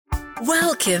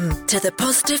Welcome to the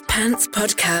Positive Pants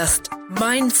Podcast.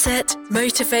 Mindset,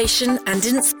 motivation and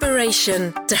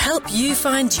inspiration to help you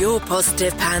find your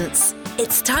positive pants.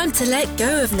 It's time to let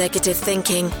go of negative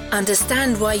thinking,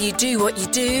 understand why you do what you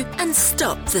do and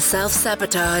stop the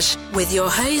self-sabotage with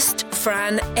your host,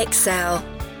 Fran Excel.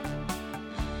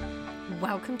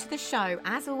 Welcome to the show.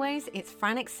 As always, it's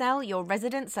Fran Excel, your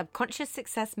resident subconscious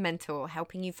success mentor,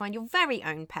 helping you find your very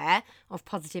own pair of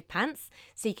positive pants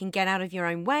so you can get out of your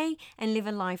own way and live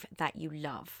a life that you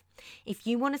love. If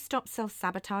you want to stop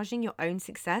self-sabotaging your own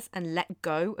success and let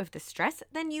go of the stress,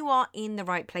 then you are in the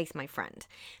right place, my friend.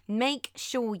 Make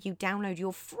sure you download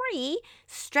your free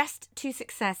Stressed to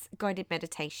Success guided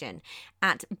meditation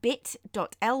at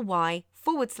bit.ly/stress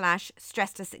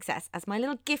to success as my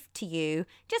little gift to you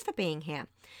just for being here.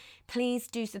 Please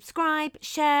do subscribe,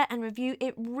 share and review.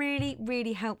 It really,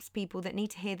 really helps people that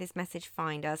need to hear this message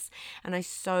find us, and I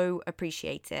so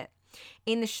appreciate it.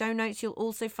 In the show notes, you'll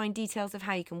also find details of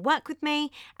how you can work with me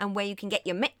and where you can get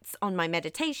your mitts on my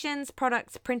meditations,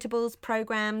 products, printables,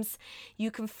 programs.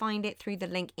 You can find it through the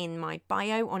link in my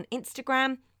bio on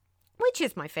Instagram, which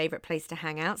is my favorite place to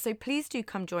hang out. So please do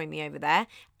come join me over there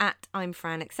at I'm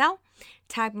Fran Excel.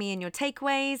 Tag me in your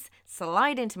takeaways,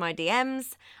 slide into my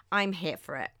DMs. I'm here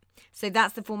for it. So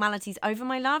that's the formalities over,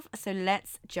 my love. So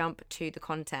let's jump to the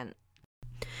content.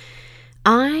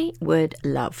 I would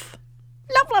love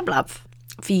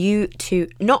for you to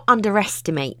not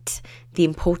underestimate the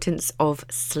importance of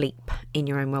sleep in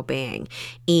your own well-being,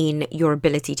 in your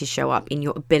ability to show up, in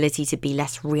your ability to be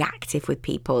less reactive with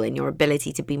people, in your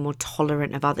ability to be more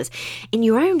tolerant of others, in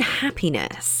your own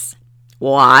happiness.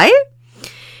 Why?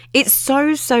 It's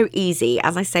so easy,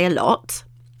 as I say a lot,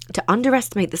 to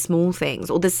underestimate the small things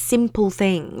or the simple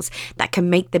things that can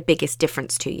make the biggest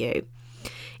difference to you.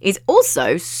 It's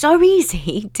also so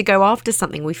easy to go after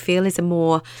something we feel is a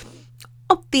more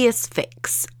obvious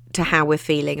fix to how we're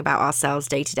feeling about ourselves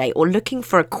day to day, or looking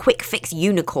for a quick fix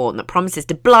unicorn that promises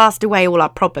to blast away all our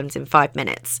problems in 5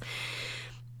 minutes.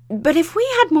 But if we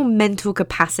had more mental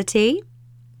capacity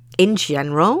in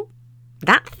general,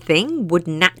 that thing would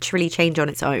naturally change on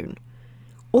its own.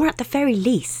 Or at the very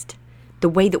least, the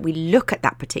way that we look at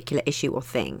that particular issue or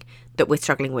thing that we're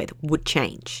struggling with would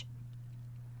change.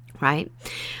 Right?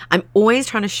 I'm always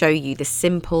trying to show you the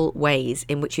simple ways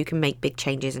in which you can make big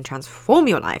changes and transform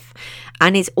your life.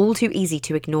 And it's all too easy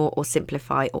to ignore or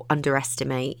simplify or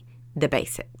underestimate the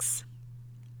basics.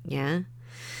 Yeah?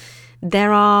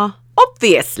 There are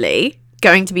obviously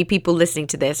going to be people listening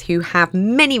to this who have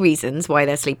many reasons why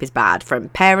their sleep is bad, from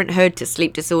parenthood to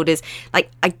sleep disorders.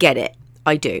 Like, I get it.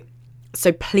 I do.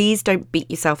 So please don't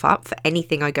beat yourself up for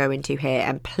anything I go into here.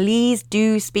 And please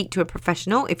do speak to a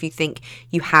professional if you think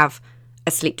you have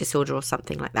a sleep disorder or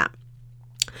something like that.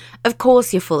 Of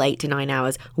course, your full 8 to 9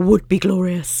 hours would be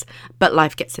glorious, but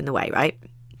life gets in the way, right?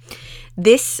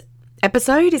 This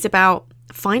episode is about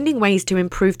finding ways to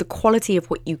improve the quality of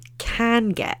what you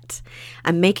can get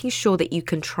and making sure that you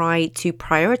can try to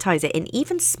prioritize it in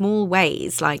even small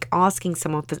ways, like asking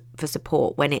someone for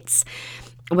support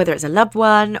whether it's a loved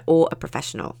one or a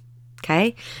professional,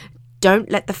 okay? Don't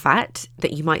let the fact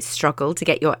that you might struggle to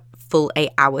get your full 8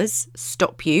 hours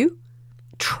stop you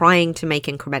trying to make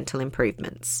incremental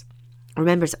improvements.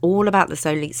 Remember, it's all about the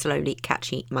slowly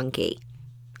catchy monkey,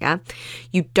 yeah?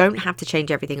 You don't have to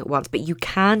change everything at once, but you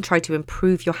can try to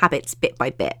improve your habits bit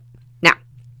by bit. Now,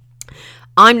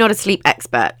 I'm not a sleep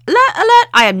expert. Alert,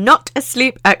 I am not a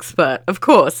sleep expert, of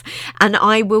course. And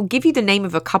I will give you the name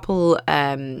of a couple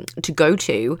to go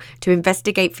to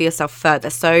investigate for yourself further.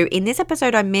 So in this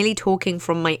episode, I'm merely talking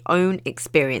from my own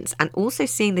experience and also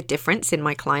seeing the difference in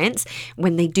my clients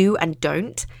when they do and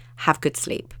don't have good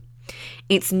sleep.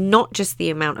 It's not just the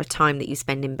amount of time that you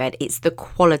spend in bed, it's the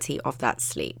quality of that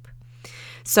sleep.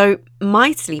 So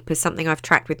my sleep is something I've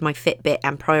tracked with my Fitbit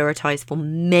and prioritized for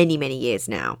many, many years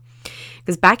now.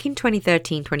 Because back in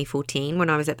 2013, 2014, when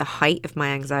I was at the height of my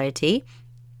anxiety,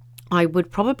 I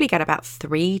would probably get about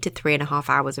 3 to 3.5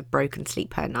 hours of broken sleep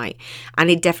per night.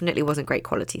 And it definitely wasn't great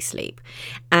quality sleep.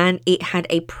 And it had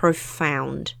a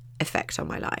profound effect on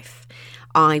my life.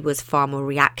 I was far more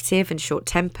reactive and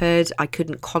short-tempered. I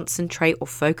couldn't concentrate or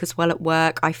focus well at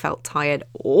work. I felt tired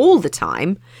all the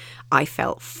time. I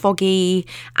felt foggy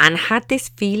and had this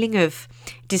feeling of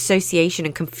dissociation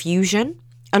and confusion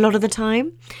a lot of the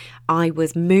time. I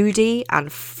was moody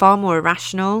and far more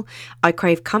irrational. I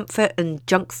craved comfort and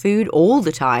junk food all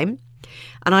the time.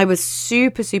 And I was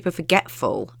super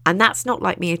forgetful. And that's not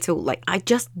like me at all. Like, I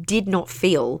just did not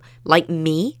feel like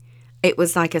me. It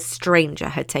was like a stranger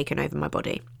had taken over my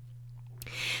body.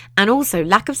 And also,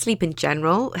 lack of sleep in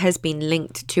general has been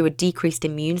linked to a decreased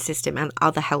immune system and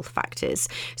other health factors.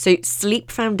 So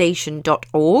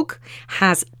sleepfoundation.org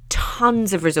has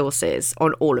tons of resources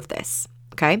on all of this,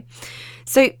 okay?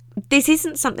 So this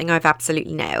isn't something I've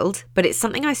absolutely nailed, but it's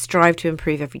something I strive to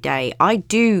improve every day. I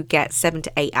do get 7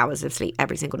 to 8 hours of sleep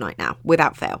every single night now,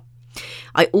 without fail.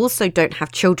 I also don't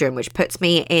have children, which puts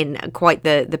me in quite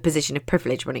the position of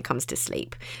privilege when it comes to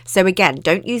sleep. So again,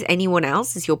 don't use anyone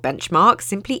else as your benchmark.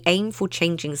 Simply aim for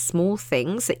changing small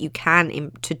things that you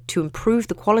can to improve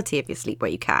the quality of your sleep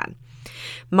where you can.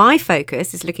 My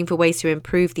focus is looking for ways to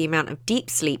improve the amount of deep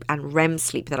sleep and REM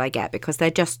sleep that I get, because they're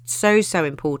just so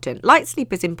important. Light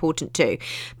sleep is important too,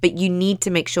 but you need to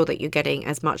make sure that you're getting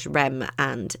as much REM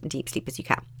and deep sleep as you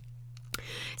can.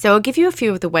 So I'll give you a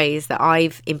few of the ways that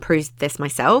I've improved this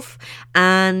myself,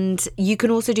 and you can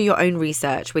also do your own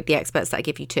research with the experts that I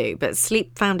give you too. But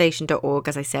sleepfoundation.org,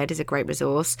 as I said, is a great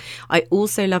resource. I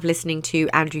also love listening to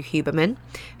Andrew Huberman,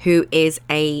 who is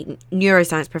a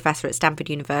neuroscience professor at Stanford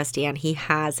University, and he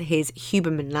has his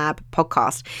Huberman Lab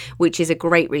podcast, which is a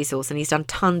great resource, and he's done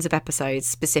tons of episodes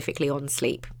specifically on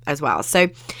sleep as well. So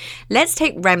let's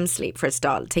take REM sleep for a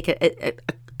start. Take a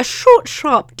short,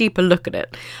 sharp, deeper look at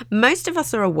it. Most of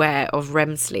us are aware of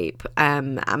REM sleep,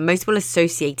 and most will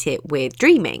associate it with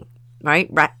dreaming, right?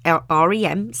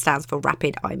 REM stands for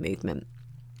rapid eye movement.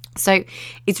 So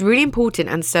it's really important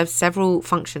and serves several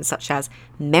functions such as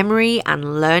memory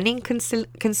and learning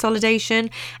consolidation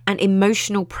and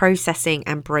emotional processing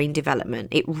and brain development.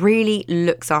 It really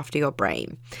looks after your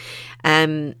brain.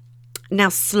 Now,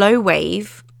 slow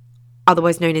wave,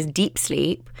 otherwise known as deep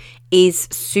sleep, is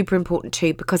super important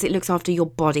too, because it looks after your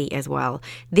body as well.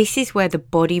 This is where the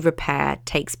body repair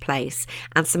takes place,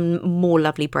 and some more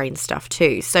lovely brain stuff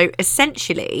too. So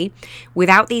essentially,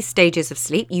 without these stages of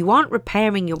sleep, you aren't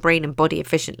repairing your brain and body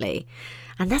efficiently,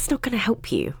 and that's not going to help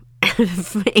you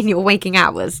in your waking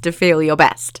hours to feel your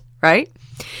best, right?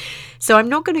 So I'm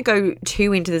not going to go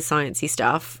too into the sciencey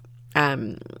stuff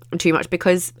too much,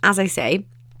 because as I say,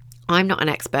 I'm not an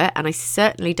expert, and I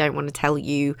certainly don't want to tell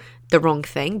you the wrong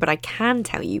thing, but I can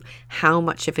tell you how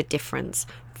much of a difference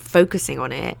focusing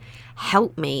on it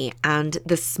helped me, and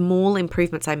the small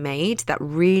improvements I made that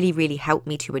really helped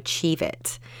me to achieve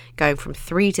it, going from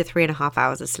 3 to 3.5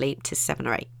 hours of sleep to 7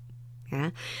 or 8.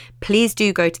 Yeah. Please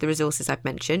do go to the resources I've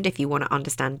mentioned if you want to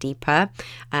understand deeper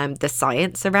the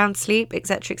science around sleep,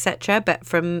 etc. But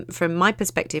from my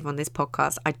perspective on this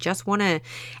podcast, I just want to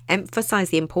emphasize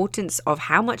the importance of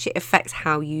how much it affects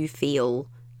how you feel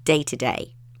day to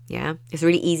day. Yeah, it's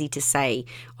really easy to say,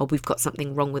 oh, we've got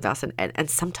something wrong with us, and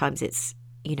sometimes it's,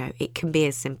 it can be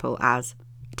as simple as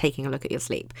taking a look at your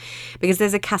sleep, because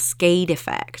there's a cascade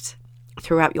effect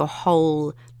throughout your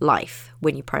whole life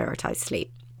when you prioritize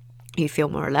sleep. You feel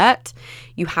more alert,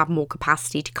 you have more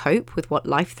capacity to cope with what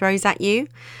life throws at you,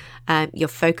 your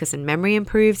focus and memory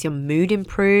improves, your mood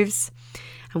improves,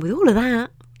 and with all of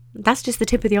that, that's just the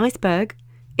tip of the iceberg.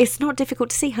 It's not difficult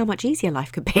to see how much easier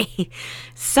life could be.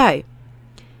 So,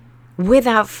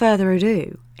 without further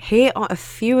ado, here are a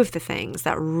few of the things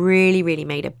that really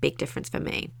made a big difference for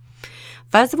me.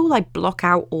 First of all, I block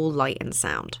out all light and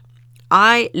sound.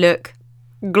 I look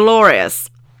glorious.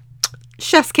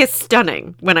 Chef's kiss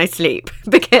stunning when I sleep,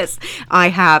 because I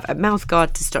have a mouth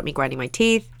guard to stop me grinding my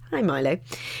teeth. Hi, Milo.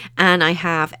 And I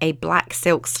have a black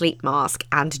silk sleep mask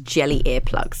and jelly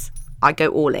earplugs. I go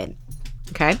all in.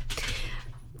 Okay.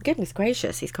 Goodness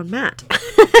gracious, he's gone mad.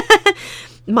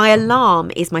 My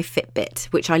alarm is my Fitbit,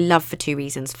 which I love for 2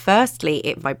 reasons. Firstly,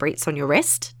 it vibrates on your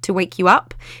wrist to wake you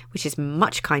up, which is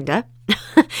much kinder.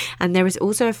 And there is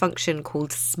also a function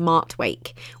called Smart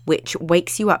Wake, which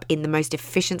wakes you up in the most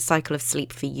efficient cycle of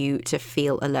sleep for you to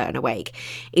feel alert and awake.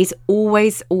 It's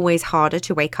always harder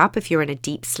to wake up if you're in a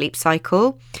deep sleep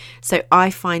cycle. So I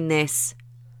find this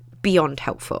beyond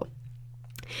helpful.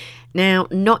 Now,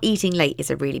 not eating late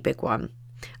is a really big one.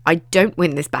 I don't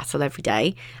win this battle every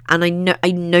day, and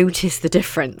I notice the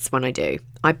difference when I do.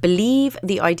 I believe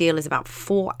the ideal is about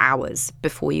 4 hours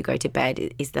before you go to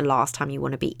bed is the last time you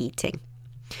want to be eating.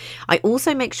 I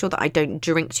also make sure that I don't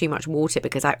drink too much water,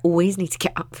 because I always need to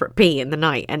get up for a pee in the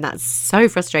night, and that's so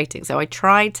frustrating. So I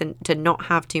try to not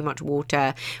have too much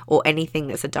water or anything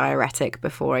that's a diuretic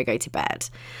before I go to bed.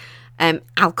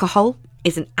 Alcohol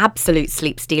is an absolute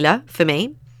sleep stealer for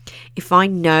me. If I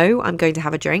know I'm going to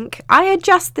have a drink, I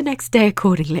adjust the next day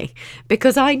accordingly,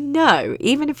 because I know,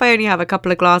 even if I only have a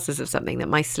couple of glasses of something, that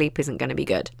my sleep isn't going to be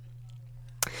good.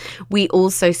 We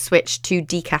also switched to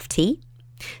decaf tea,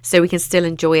 so we can still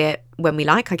enjoy it when we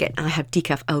like. I have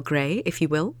decaf Earl Grey, if you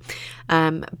will,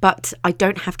 but I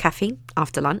don't have caffeine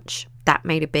after lunch. That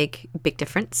made a big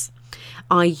difference.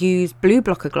 I use blue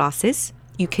blocker glasses.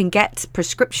 You can get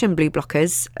prescription blue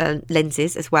blockers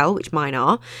lenses as well, which mine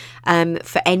are,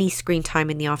 for any screen time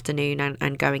in the afternoon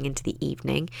and going into the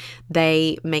evening.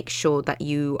 They make sure that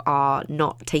you are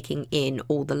not taking in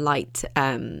all the light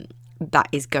that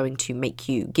is going to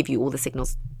give you all the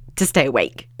signals to stay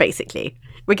awake, basically.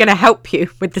 We're going to help you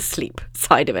with the sleep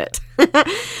side of it.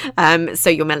 So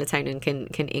your melatonin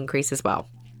can increase as well.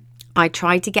 I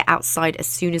try to get outside as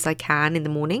soon as I can in the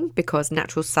morning because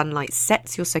natural sunlight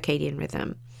sets your circadian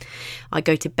rhythm. I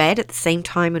go to bed at the same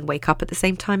time and wake up at the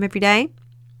same time every day.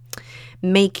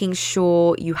 Making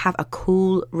sure you have a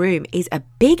cool room is a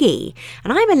biggie.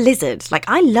 And I'm a lizard. Like,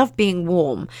 I love being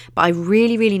warm, but I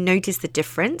really, really notice the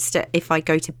difference that if I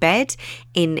go to bed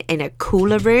in a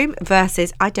cooler room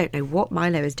versus, I don't know what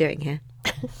Milo is doing here.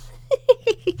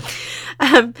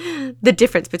 The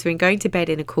difference between going to bed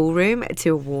in a cool room to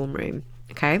a warm room.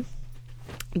 Okay.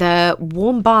 The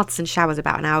warm baths and showers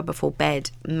about an hour before bed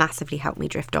massively help me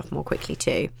drift off more quickly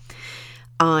too.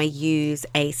 I use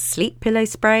a sleep pillow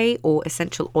spray or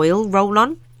essential oil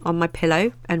roll-on my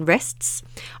pillow and wrists.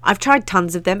 I've tried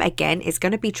tons of them. Again, it's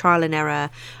going to be trial and error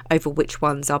over which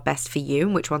ones are best for you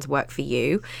and which ones work for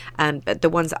you. But the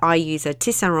ones I use are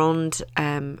Tisserand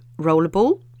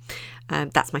Rollerball.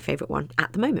 That's my favourite one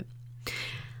at the moment.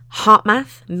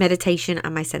 HeartMath, meditation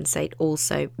and my Sensate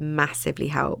also massively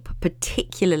help,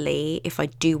 particularly if I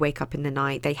do wake up in the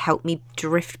night. They help me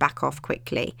drift back off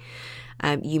quickly.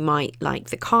 You might like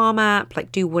the Calm app,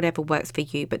 like do whatever works for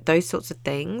you, but those sorts of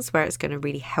things where it's going to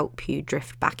really help you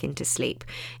drift back into sleep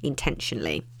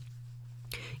intentionally.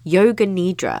 Yoga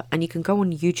Nidra, and you can go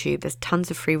on YouTube. There's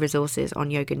tons of free resources on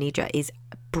Yoga Nidra. Is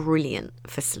brilliant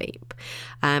for sleep,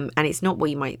 and it's not what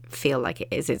you might feel like it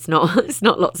is. It's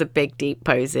not lots of big deep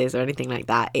poses or anything like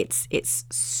that. It's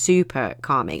super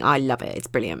calming. I love it. It's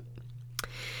brilliant.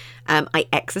 I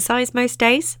exercise most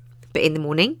days, but in the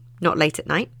morning, not late at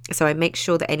night. So I make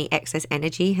sure that any excess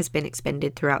energy has been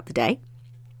expended throughout the day.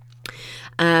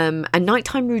 A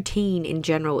nighttime routine in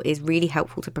general is really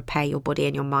helpful to prepare your body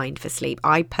and your mind for sleep.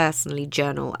 I personally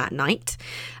journal at night,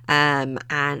 and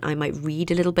I might read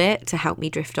a little bit to help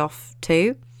me drift off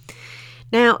too.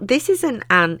 Now, this isn't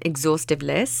an exhaustive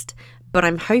list, but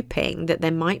I'm hoping that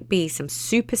there might be some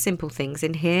super simple things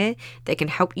in here that can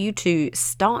help you to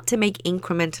start to make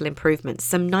incremental improvements,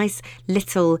 some nice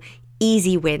little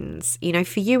easy wins. You know,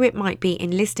 for you, it might be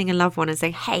enlisting a loved one and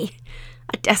saying, hey,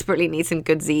 I desperately need some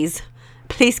good Z's.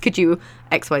 Please, could you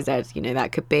XYZ? You know,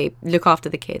 that could be look after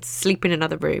the kids, sleep in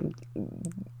another room,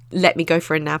 let me go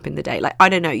for a nap in the day. Like, I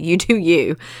don't know, you do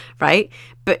you, right?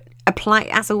 But apply,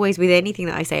 as always, with anything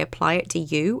that I say, apply it to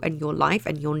you and your life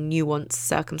and your nuanced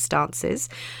circumstances.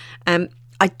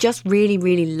 I just really,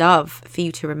 really love for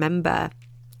you to remember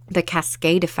the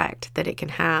cascade effect that it can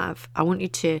have. I want you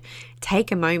to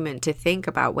take a moment to think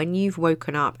about when you've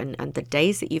woken up and the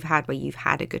days that you've had where you've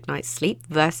had a good night's sleep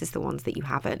versus the ones that you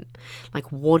haven't. Like,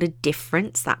 what a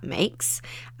difference that makes.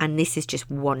 And this is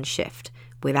just one shift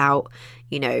without,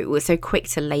 you know, we're so quick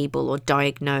to label or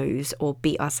diagnose or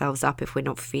beat ourselves up if we're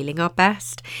not feeling our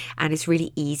best. And it's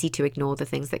really easy to ignore the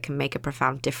things that can make a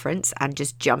profound difference and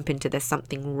just jump into there's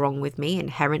something wrong with me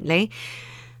inherently.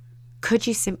 Could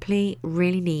you simply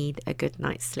really need a good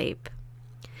night's sleep?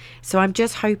 So I'm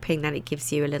just hoping that it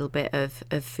gives you a little bit of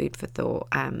food for thought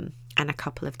and a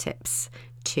couple of tips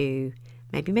to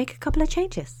maybe make a couple of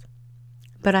changes.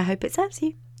 But I hope it serves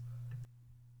you.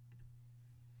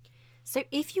 So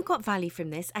if you got value from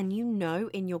this and you know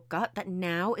in your gut that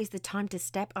now is the time to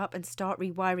step up and start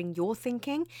rewiring your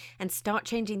thinking and start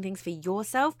changing things for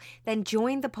yourself, then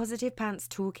join the Positive Pants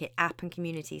Toolkit app and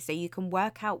community so you can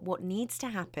work out what needs to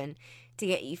happen to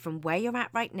get you from where you're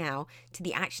at right now to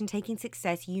the action-taking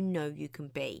success you know you can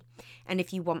be. And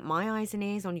if you want my eyes and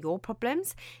ears on your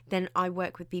problems, then I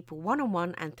work with people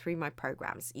one-on-one and through my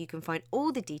programs. You can find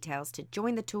all the details to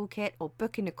join the toolkit or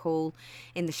book in a call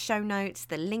in the show notes,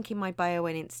 the link in my bio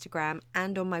on Instagram,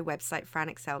 and on my website,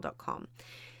 franexcel.com.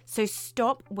 So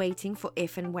stop waiting for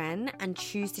if and when and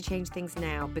choose to change things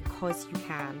now because you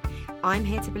can. I'm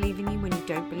here to believe in you when you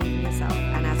don't believe in yourself.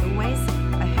 And as always,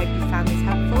 I hope you found this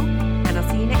helpful and I'll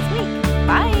see you next week.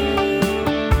 Bye.